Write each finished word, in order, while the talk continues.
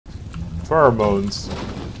Pheromones.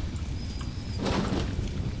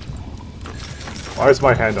 Why is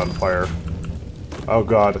my hand on fire? Oh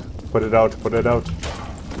god. Put it out, put it out.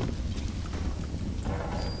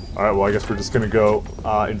 Alright, well I guess we're just gonna go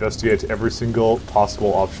investigate every single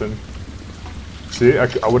possible option. See, I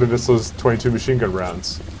would have missed those 22 machine gun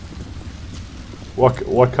rounds.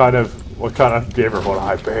 What kind of gamer would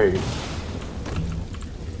I be?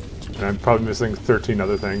 And I'm probably missing 13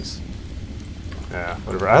 other things. Yeah,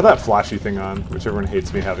 whatever. I have that flashy thing on, which everyone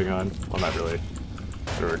hates me having on. Well, not really.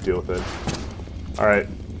 Whatever, deal with it. Alright.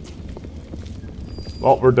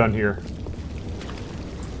 Well, we're done here.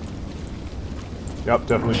 Yep,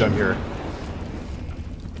 definitely done here.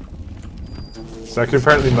 So I can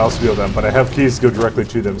apparently mouse wheel them, but I have keys to go directly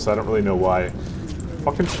to them, so I don't really know why.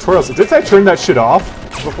 Fucking tutorials. Didn't I turn that shit off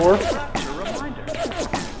before?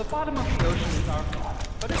 The bottom of the ocean is our fault,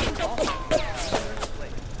 but it is also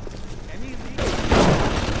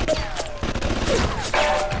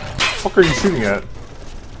What the fuck are you shooting at?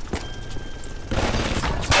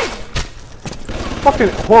 Fucking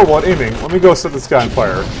horrible at aiming. Let me go set this guy on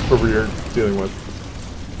fire. Whoever you're dealing with.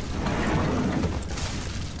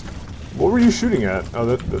 What were you shooting at?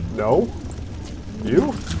 Oh, no?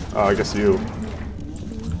 You? Oh, I guess you.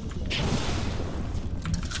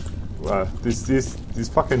 These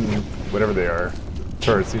fucking whatever they are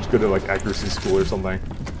turrets need to go to like accuracy school or something.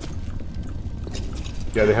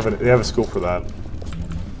 Yeah, they have a school for that.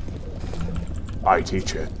 I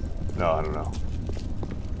teach it. No, I don't know.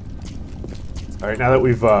 All right, now that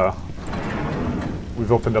we've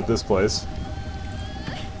opened up this place.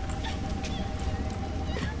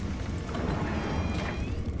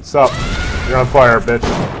 Sup? You're on fire, bitch.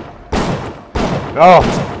 Oh!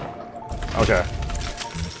 Okay.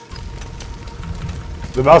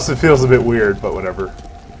 The mouse feels a bit weird, but whatever.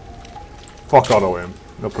 Fuck auto aim.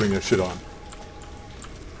 No putting this shit on.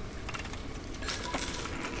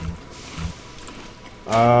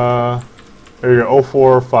 There you go.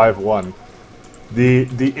 0451.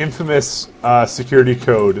 The infamous security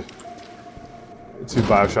code to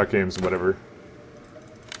Bioshock games and whatever.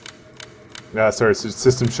 Sorry, it's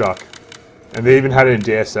System Shock. And they even had it in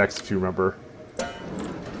Deus Ex, if you remember.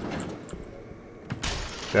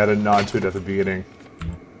 They had a nod to it at the beginning.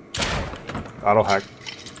 Auto hack.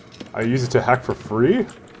 I use it to hack for free?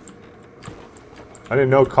 I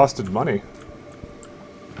didn't know it costed money.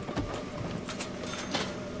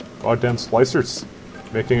 Goddamn splicers.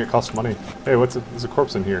 Making it cost money. Hey, there's a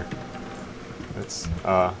corpse in here. That's,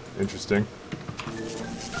 interesting.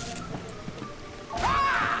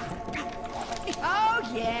 Oh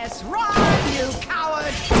yes, run, you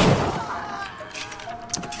coward!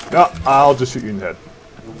 No, I'll just shoot you in the head.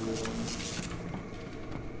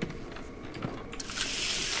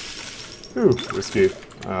 Ooh, risky.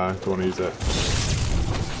 Don't want to use that.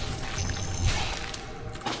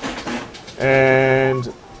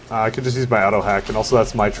 And I could just use my auto hack, and also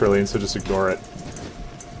that's my trillion, so just ignore it.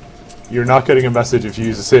 You're not getting a message if you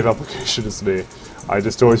use the same application as me. I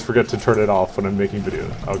just always forget to turn it off when I'm making videos.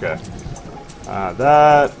 Okay.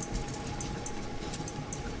 That.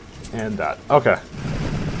 And that. Okay.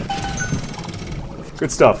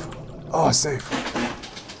 Good stuff. Oh, safe.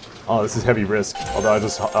 Oh, this is heavy risk. Although I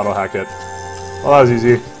just auto-hack it. Well, that was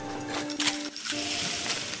easy.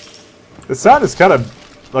 The sound is kind of...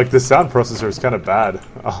 Like, the sound processor is kind of bad.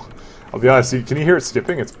 I'll be honest. Can you hear it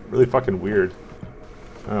skipping? It's really fucking weird.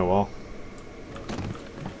 Oh, well.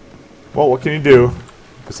 Well, what can you do?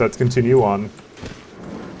 Besides continue on.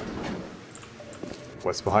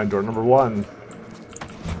 What's behind door number 1?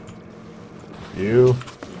 You.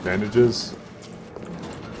 Bandages.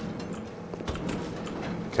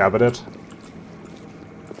 Cabinet.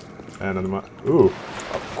 And another ooh.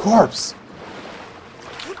 A corpse!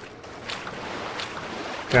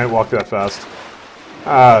 Can't walk that fast.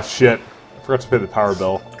 Ah, shit. I forgot to pay the power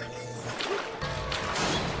bill.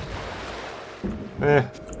 Eh.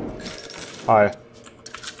 Hi.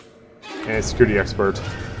 And security expert.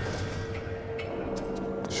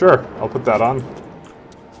 Sure, I'll put that on.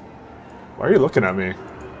 Why are you looking at me?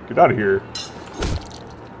 Get out of here.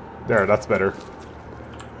 There, that's better.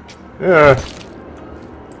 Yeah.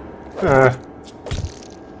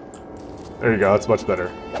 There you go, that's much better.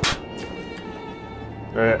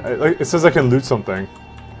 It says I can loot something.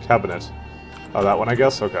 Cabinet. Oh, that one, I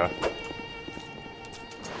guess? Okay.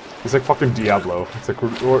 It's like fucking Diablo. It's like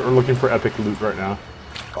we're looking for epic loot right now.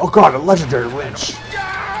 Oh god, a legendary winch!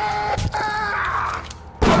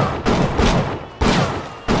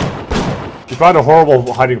 You found a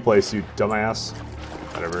horrible hiding place, you dumbass.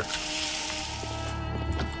 Whatever.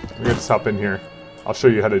 We're gonna just hop in here. I'll show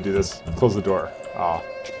you how to do this. Close the door.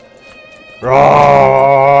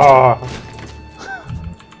 Aw.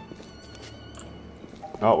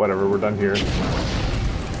 Oh, whatever, we're done here.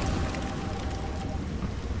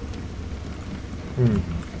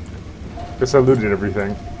 Guess I looted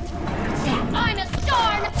everything. I'm a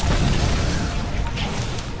star!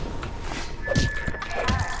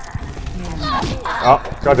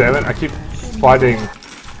 Oh, god damn it, I keep finding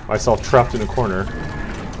myself trapped in a corner.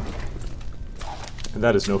 And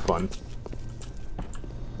that is no fun.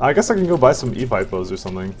 I guess I can go buy some e-pipe bows or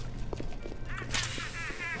something.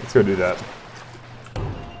 Let's go do that.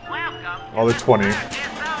 Oh, they're 20.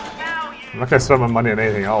 I'm not gonna spend my money on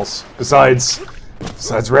anything else. Besides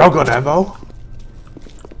railgun ammo.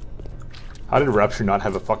 How did Rapture not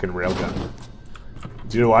have a fucking railgun?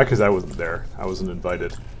 Do you know why? Because I wasn't there. I wasn't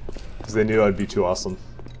invited. Because they knew I'd be too awesome.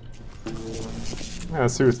 Yeah,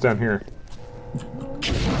 let's see what's down here.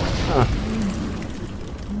 Huh.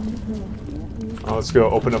 Oh, let's go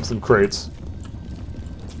open up some crates.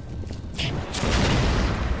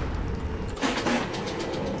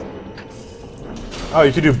 Oh,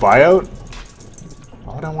 you can do buyout?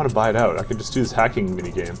 Why would I want to buy it out? I can just do this hacking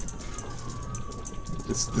minigame.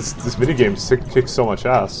 This minigame kicks so much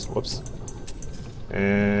ass. Whoops.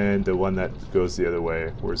 And the one that goes the other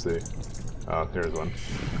way. Where's the... Oh, there's one.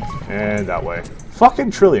 And that way. Fucking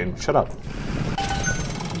trillion. Shut up.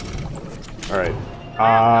 Alright.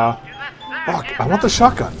 Fuck. I want the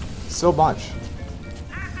shotgun. So much.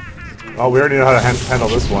 Oh, we already know how to handle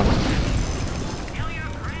this one.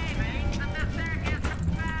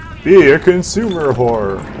 Be a consumer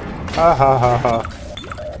whore. Ha ha ha ha.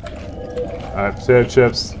 Alright, potato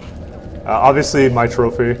chips. Obviously, my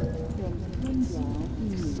trophy.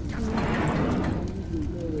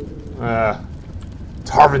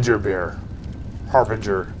 Harbinger beer.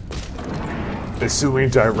 Harbinger. Assuming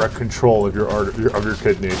direct control of your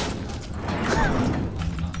kidney.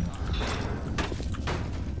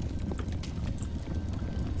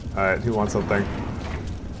 Alright, who wants something?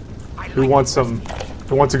 Who wants some?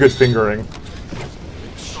 Who wants a good fingering?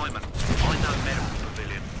 Simon, I know medical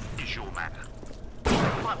pavilion is your matter.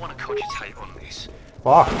 You might want to cogitate on this.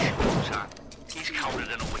 Fuck. Water is colder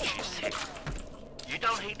than a witch's tip. You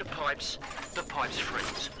don't heat the pipes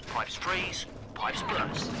freeze. Pipes freeze, pipes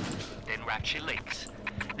burst. Then Rapture leaks.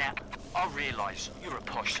 Now, I realise you're a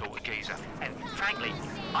posh sort of geezer, and frankly,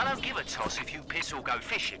 I don't give a toss if you piss or go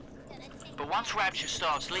fishing. But once Rapture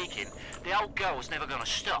starts leaking, the old girl's never gonna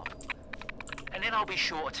stop. And then I'll be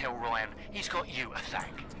sure to tell Ryan he's got you to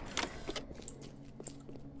thank.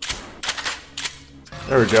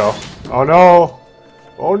 There we go. Oh no!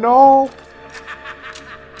 Oh no!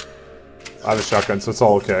 I have a shotgun, so it's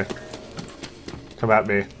all okay. Come at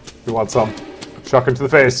me. You want some? Shotgun to the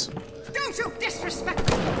face. Don't you disrespect!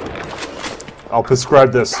 I'll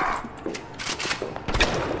prescribe this.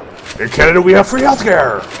 In Canada, we have free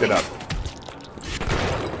healthcare! Get up.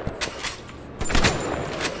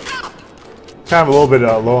 Kind of a little bit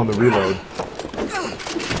low on the reload.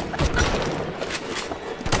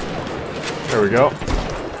 There we go.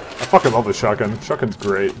 I fucking love the shotgun. Shotgun's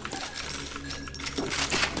great.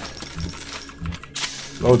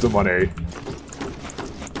 Loads of money.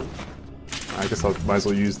 I guess I might as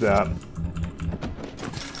well use that.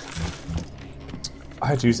 I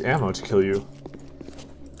had to use ammo to kill you.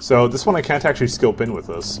 So this one I can't actually scope in with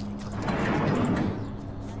this.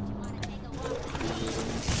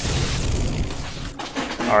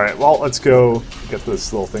 Alright, well, let's go get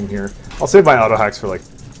this little thing here. I'll save my auto hacks for, like,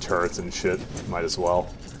 turrets and shit. Might as well.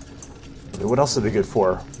 I mean, what else are they good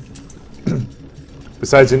for?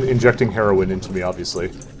 Besides injecting heroin into me,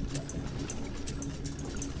 obviously.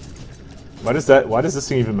 Why does this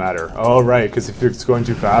thing even matter? Oh, right, because if it's going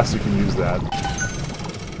too fast, you can use that.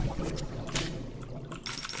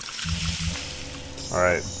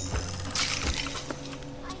 Alright.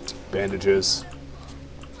 Bandages.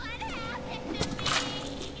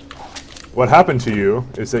 What happened to you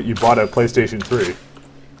is that you bought a PlayStation 3.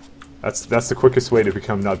 That's the quickest way to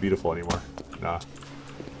become not beautiful anymore. Nah.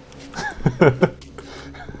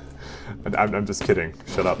 I'm just kidding.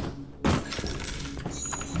 Shut up.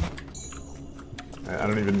 I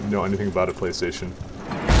don't even know anything about a PlayStation.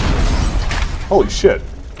 Holy shit.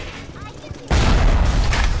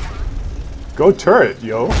 Go turret,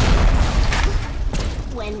 yo.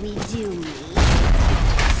 When we do meet,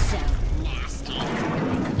 so nasty.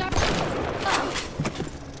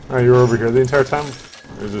 Oh, you were over here the entire time?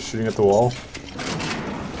 You were just shooting at the wall?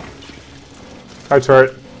 Hi,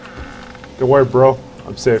 turret. Don't worry, bro.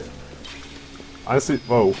 I'm safe. Honestly,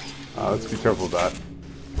 whoa. Let's be careful of that.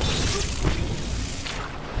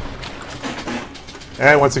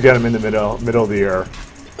 And once again, I'm in the middle of the air.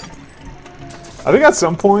 I think at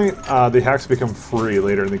some point, the hacks become free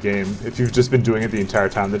later in the game. If you've just been doing it the entire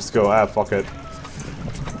time, they just go, ah, fuck it.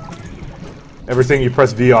 everything you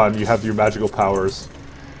press V on, you have your magical powers.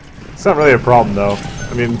 It's not really a problem, though.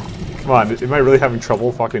 I mean, come on, am I really having trouble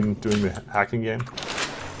fucking doing the hacking game?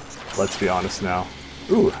 Let's be honest now.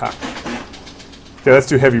 Ooh, hack. Okay, let's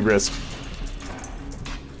do heavy risk.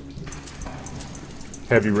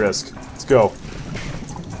 Heavy risk. Let's go.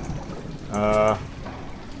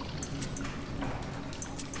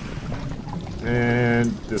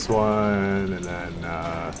 And this one, and then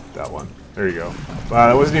that one. There you go. Wow,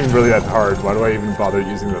 that wasn't even really that hard. Why do I even bother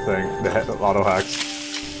using the thing, the auto hacks?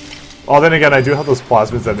 Oh, then again, I do have those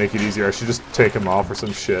plasmids that make it easier. I should just take them off or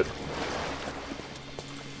some shit.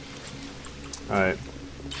 Alright.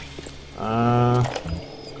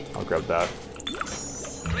 I'll grab that.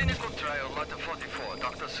 Clinical trial lot 44,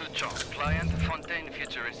 Dr. Suchong, client Fontaine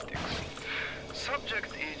Futuristics.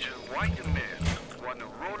 Subject age white male, one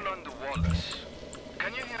Roland Wallace.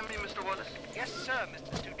 Can you hear me, Mr. Wallace? Yes, sir,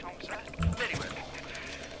 Mr. Suchong, sir. Very well.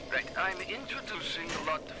 Right, I'm introducing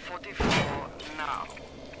lot 44 now.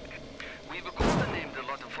 We've codenamed the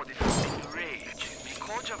lot 44 Enrage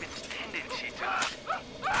because of its tendency to...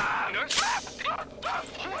 Nurse?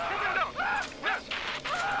 Hold him down! Nurse!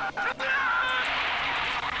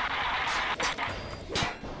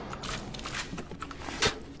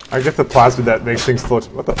 I get the plasmid that makes things float.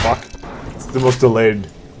 What the fuck? It's the most delayed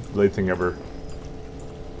thing ever.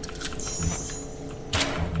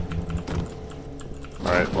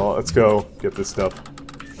 Alright, well, let's go get this stuff.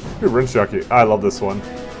 Ooh, wrench jockey. I love this one.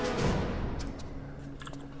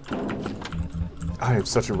 I am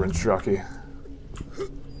such a wrench jockey.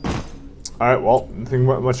 Alright, well, nothing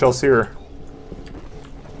much else here.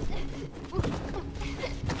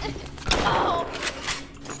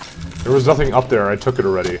 There was nothing up there, I took it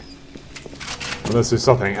already. Unless there's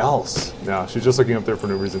something else. No, she's just looking up there for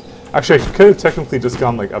no reason. Actually, I could have technically just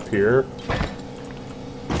gone, like, up here.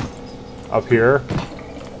 Up here.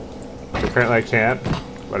 But apparently I can't.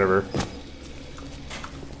 Whatever.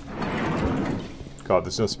 God,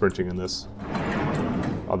 there's no sprinting in this.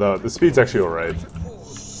 Although, the speed's actually alright.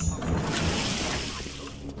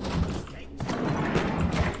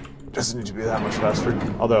 Doesn't need to be that much faster.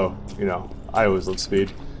 Although, you know, I always love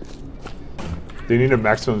speed. They need a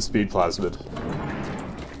maximum speed plasmid.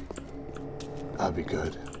 That'd be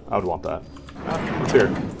good. I would want that. What's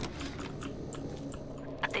here?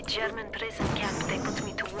 At the German prison camp, they put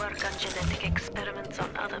me to work on genetic experiments on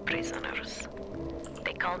other prisoners.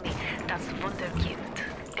 They call me das Wunderkind,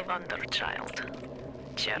 the Wonder Child.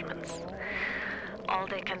 Germans. All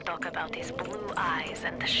they can talk about is blue eyes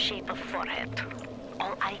and the shape of forehead.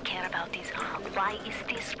 All I care about is why is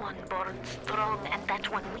this one born strong and that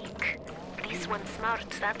one weak? This one smart,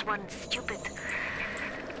 that one stupid.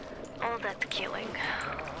 All that killing.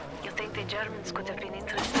 You think the Germans could have been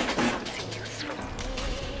interested in something useful?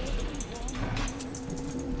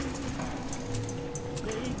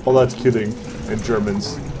 All that's killing in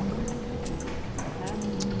Germans.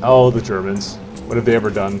 Oh, the Germans. What have they ever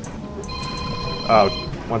done? Oh,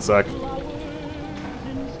 one sec.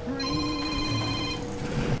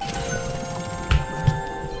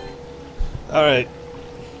 Alright.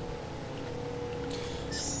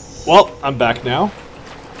 Well, I'm back now.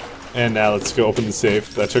 And now let's go open the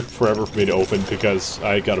safe. That took forever for me to open because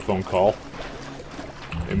I got a phone call.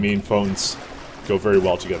 And me and phones go very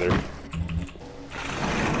well together.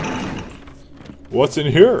 What's in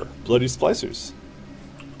here? Bloody splicers.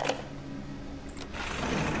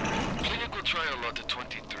 Clinical trial lot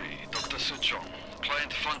 23, Dr. Suchong,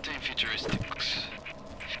 client Fontaine Futuristics.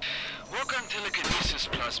 Work on telekinesis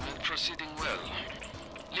plasmid proceeding well.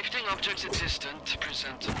 Lifting objects at distance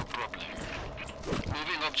presents no problem.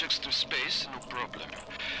 Moving objects through space, no problem.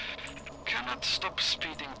 Cannot stop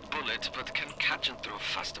speeding bullet, but can catch and throw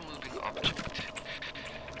faster moving object.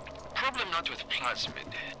 Problem not with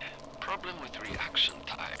plasmid. Problem with reaction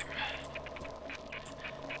time.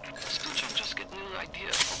 Suchong just get new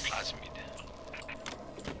idea for plasmid.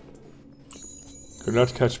 Could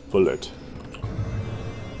not catch bullet.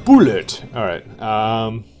 Bullet! Alright,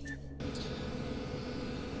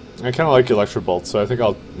 I kinda like Electro Bolt, so I think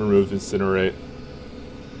I'll remove Incinerate.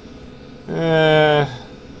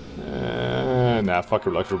 Nah, fuck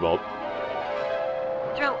Electro Bolt.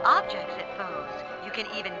 Throw objects at foes. You can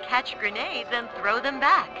even catch grenades and throw them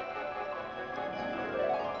back.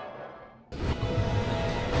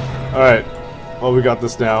 Alright, well we got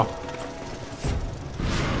this now.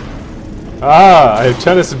 Ah, I have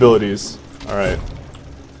tennis abilities. Alright.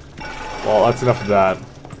 Well, that's enough of that.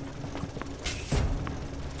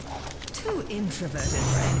 Too introverted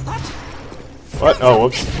for any What? Oh,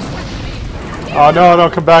 whoops. Oh, no,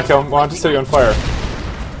 come back. I want to set you on fire.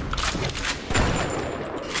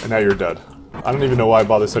 And now you're dead. I don't even know why I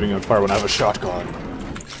bother setting it on fire when I have a shotgun.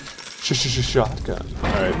 Shotgun.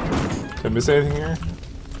 Alright. Did I miss anything here?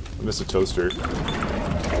 I missed a toaster.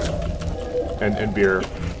 And beer.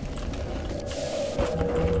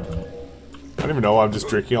 I don't even know why I'm just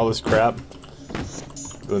drinking all this crap.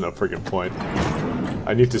 Really no freaking point.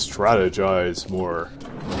 I need to strategize more.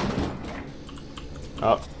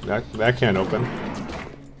 Oh, that can't open.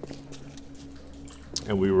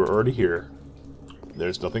 And we were already here.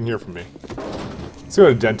 There's nothing here for me. Let's go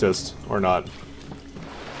to the dentist. Or not.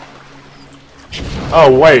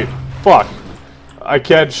 Oh, wait. Fuck. I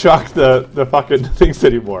can't shock the fucking things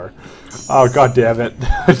anymore. Oh, god damn it.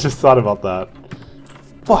 I just thought about that.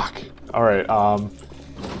 Fuck. Alright, I'm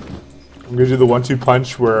gonna do the 1-2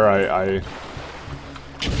 punch where I...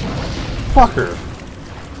 Fucker!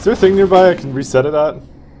 Is there a thing nearby I can reset it at?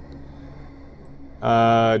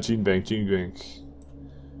 Gene bank.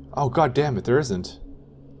 Oh, god damn it, there isn't.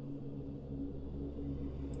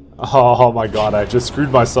 Oh my god, I just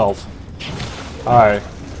screwed myself. Hi.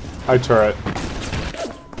 Hi, turret.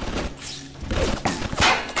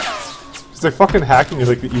 It's like fucking hacking is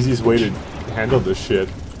like the easiest way to handle this shit.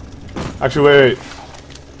 Actually, wait.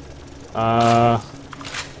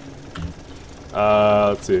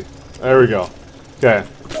 Let's see. There we go. Okay.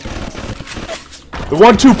 The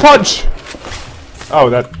 1-2 punch! Oh,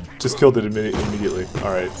 that just killed it immediately.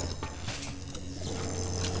 Alright.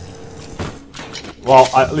 Well,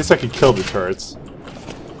 at least I can kill the turrets.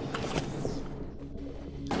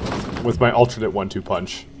 With my alternate 1-2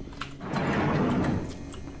 punch.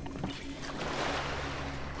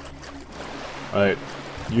 Alright.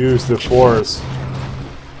 Use the force.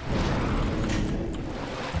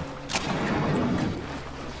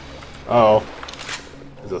 Uh oh.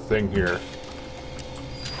 There's a thing here.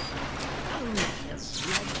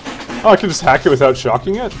 Oh, I can just hack it without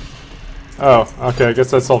shocking it? Oh, okay, I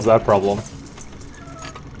guess that solves that problem.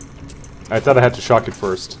 I thought I had to shock it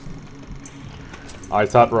first. I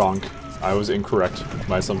thought wrong. I was incorrect,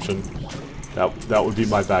 my assumption. That would be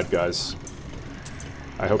my bad, guys.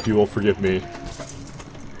 I hope you will forgive me.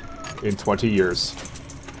 In 20 years.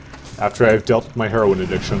 After I've dealt with my heroin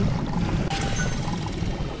addiction.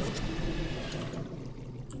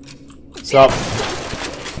 Stop.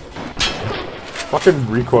 Fucking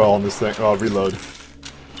recoil on this thing. Oh, reload.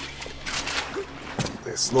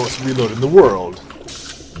 The slowest reload in the world.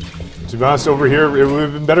 To be honest, over here, it would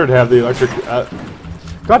have been better to have the electric...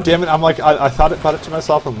 God damn it, I'm like, I thought about it to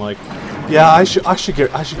myself, I'm like, yeah, I should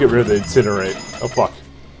get rid of the incinerate. Oh, fuck.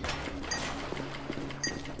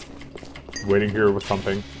 Waiting here with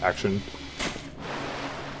pumping. Action.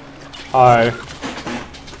 Hi.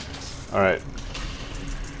 Alright.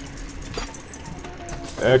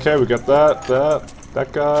 Okay, we got that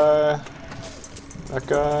guy.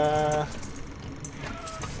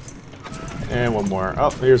 And one more. Oh,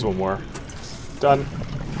 here's one more. Done.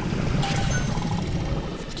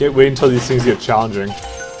 Can't wait until these things get challenging.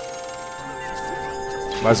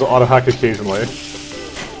 Might as well auto-hack occasionally.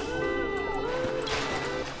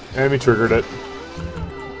 Enemy triggered it.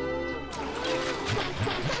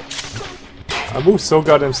 I move so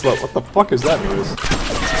goddamn slow. What the fuck is that noise?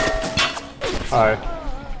 Hi.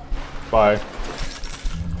 Bye.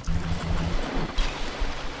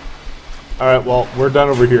 Alright, well, we're done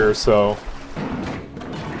over here, so...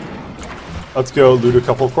 let's go loot a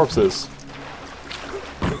couple of corpses.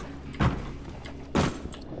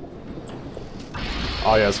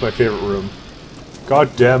 Oh yeah, it's my favorite room.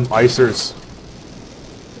 Goddamn icers.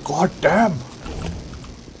 God damn!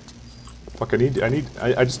 Fuck, I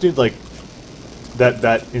just need like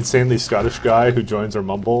that insanely Scottish guy who joins our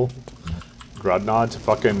mumble, Grodnod, to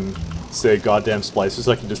fucking say goddamn splicers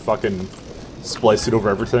so I can just fucking splice it over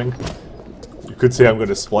everything. You could say I'm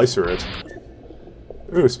gonna splicer it.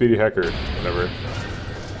 Ooh, speedy hacker. Whatever.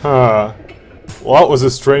 Huh. Well, that was a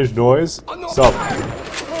strange noise. Sup?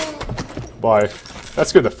 Bye. That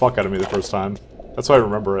scared the fuck out of me the first time. That's why I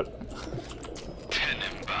remember it.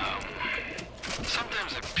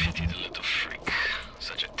 Sometimes I pity the little freak.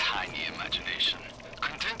 Such a tiny imagination.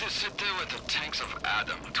 Content to sit there with the tanks of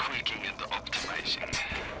Adam tweaking and optimizing.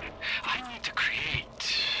 I need to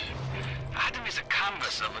create. Adam is a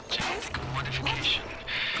canvas of a genetic modification.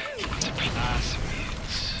 But the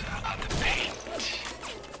plasmids are the paint.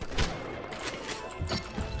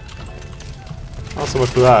 Not so much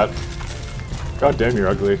for that. God damn, you're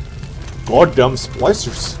ugly. Goddamn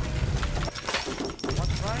splicers.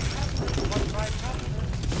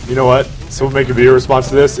 You know what? Someone make a video response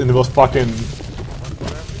to this in the most fucking...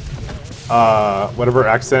 whatever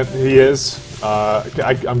accent he is.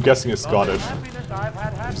 I'm guessing it's Scottish. I've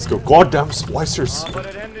had Just go, goddamn splicers. but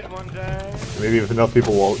it ended one day. Maybe if enough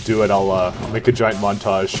people will do it, I'll make a giant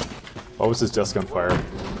montage. Why was his desk on fire?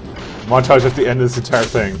 Montage at the end of this entire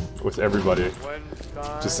thing with everybody.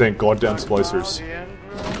 Just saying goddamn splicers.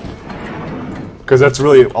 Because that's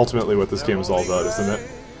really ultimately what this game is all about, isn't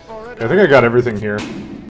it? I think I got everything here.